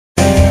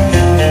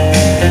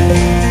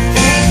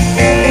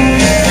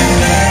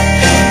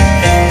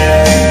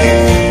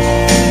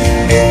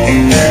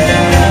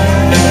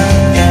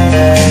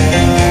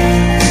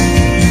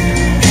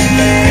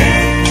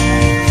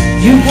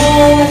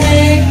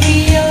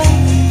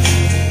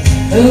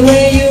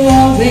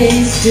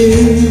do.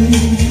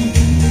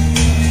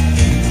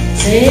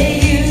 Say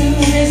you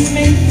miss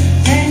me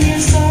and you're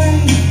sorry.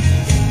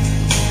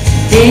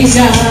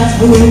 Deja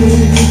vu.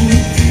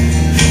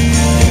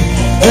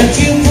 But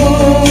you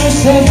push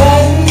the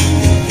button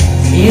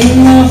in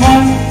the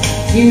heart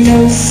you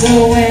know so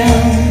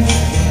well.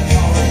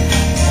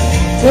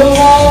 The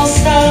walls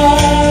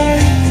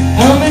start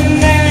coming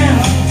down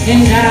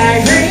and I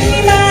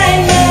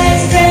remind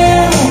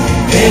myself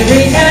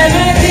every time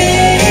I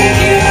think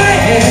you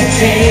might have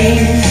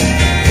changed.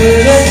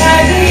 Put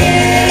aside the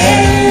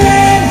anger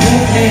and the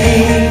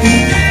pain,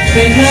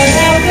 because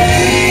I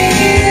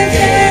believe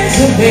there's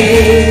a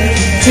way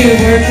to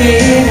work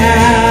it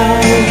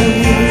out.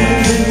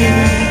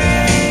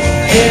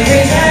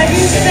 Every time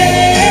you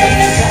say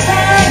it's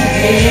time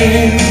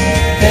again,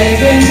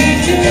 begging me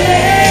to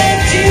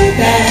let you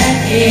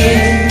back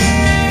in.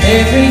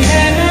 Every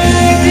time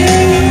I do,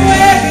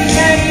 every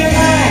time you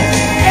lie,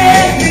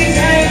 every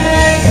time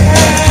I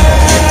cry.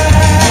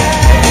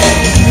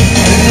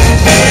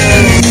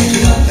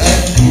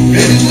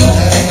 Ready one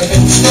time I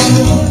couldn't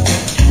stop.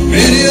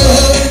 Ready a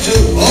hug to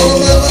all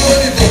of my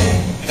money, but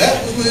that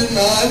was when I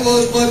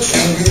was much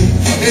younger.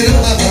 Made up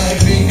my mind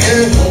to be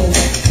careful,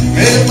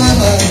 made up my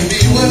mind to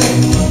be well.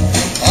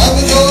 I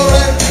was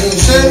alright till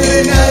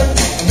Saturday night.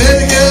 I met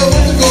a girl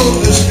with a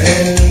golden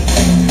hair.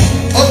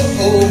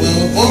 Oh,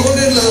 well, falling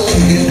in love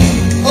again.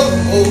 Oh.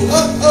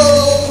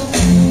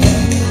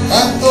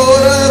 I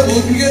thought I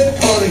wouldn't get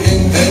caught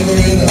again. Never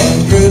in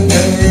 100,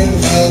 never in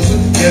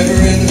 1,000, never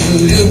in a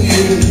million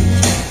years.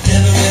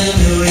 Never in a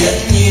million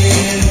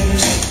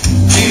years.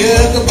 She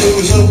had the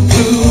blues of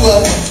blue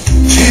eyes.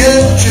 She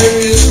had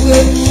curious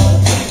lips.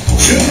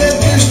 Should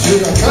have kissed her.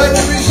 I tried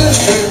to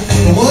resist her.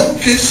 The one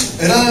kiss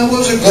and I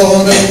wasn't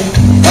gonna.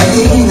 I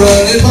couldn't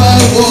run if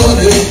I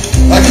wanted.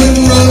 I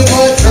couldn't run if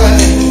I tried.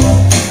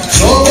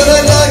 Saw what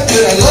I liked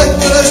and I liked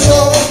what I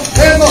saw,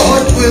 and my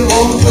heart went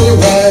on for the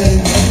ride.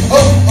 Oh,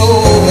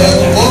 well,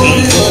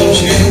 falling in love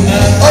again.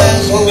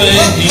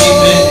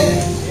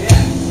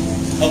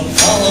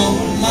 Follow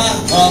my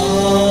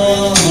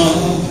heart,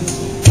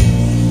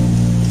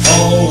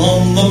 all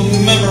on the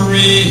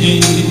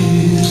memories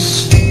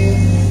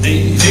they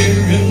hear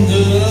in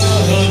the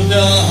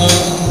dark.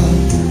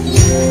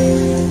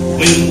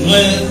 We'll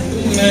let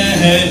the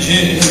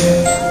magic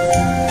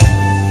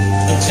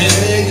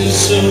take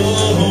us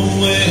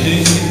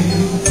away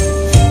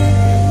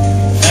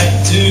back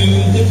to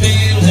the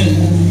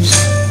feelings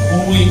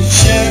we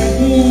shared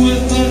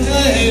with the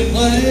night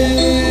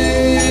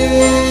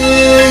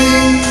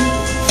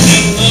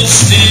in the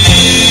still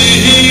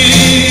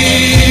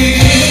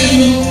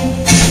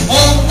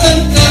of the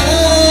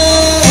night.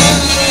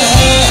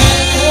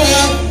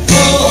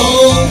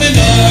 Hold me,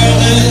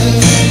 darling,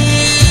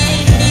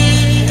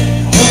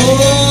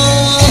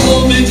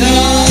 hold me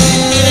tight.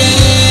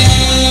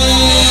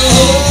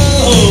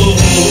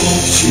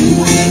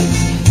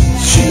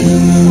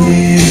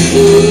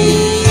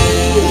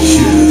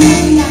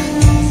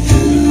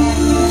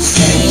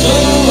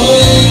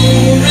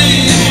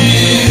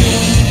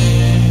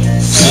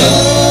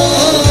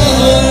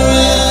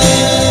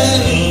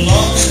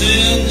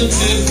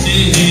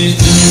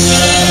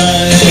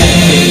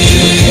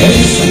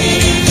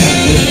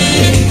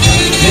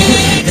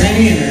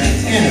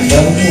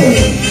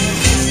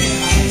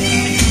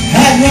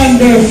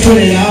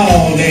 Barefooted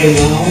all day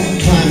long,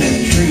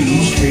 climbing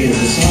trees free of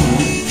the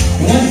sun.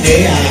 One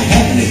day I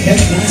happened to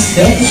catch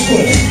myself a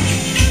squirrel.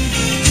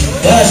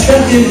 Well, I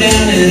stuck him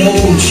down in an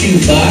old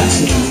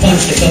shoebox and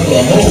punched a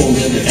couple of holes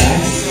in the top.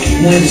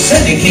 When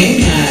Sunday came,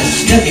 I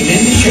snuck him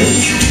into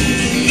church.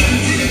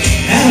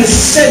 I was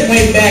sitting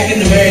way back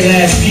in the very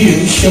last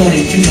pew, showing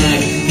him to my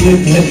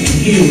good-looking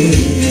view,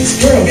 and the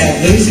squirrel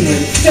got loose and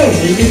went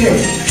totally berserk.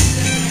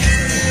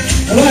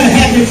 What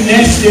happened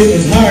next, it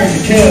was hard to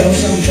tell.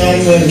 Some thought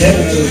it was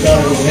heaven, others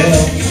thought it was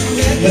hell.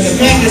 But the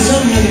fact that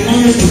something of the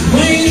moments was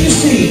plain to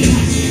see.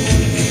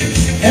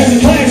 As the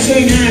choir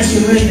sang I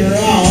Surrender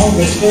All,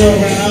 the squirrel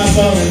ran off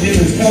all and did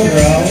his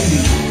coveralls.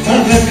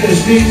 Hopped up to his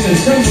feet and said,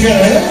 "Someone's got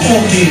a hurt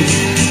on me."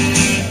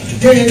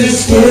 Then that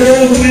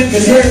squirrel went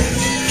berserk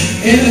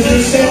in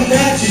his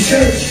self-righteous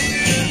church.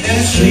 That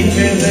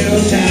sleeping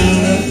little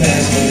town of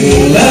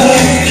Pascagoula.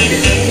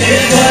 It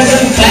was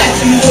a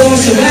fighting for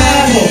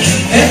survival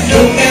that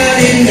broke out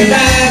in the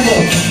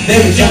Bible.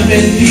 They were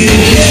jumping, pews,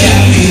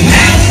 shouting.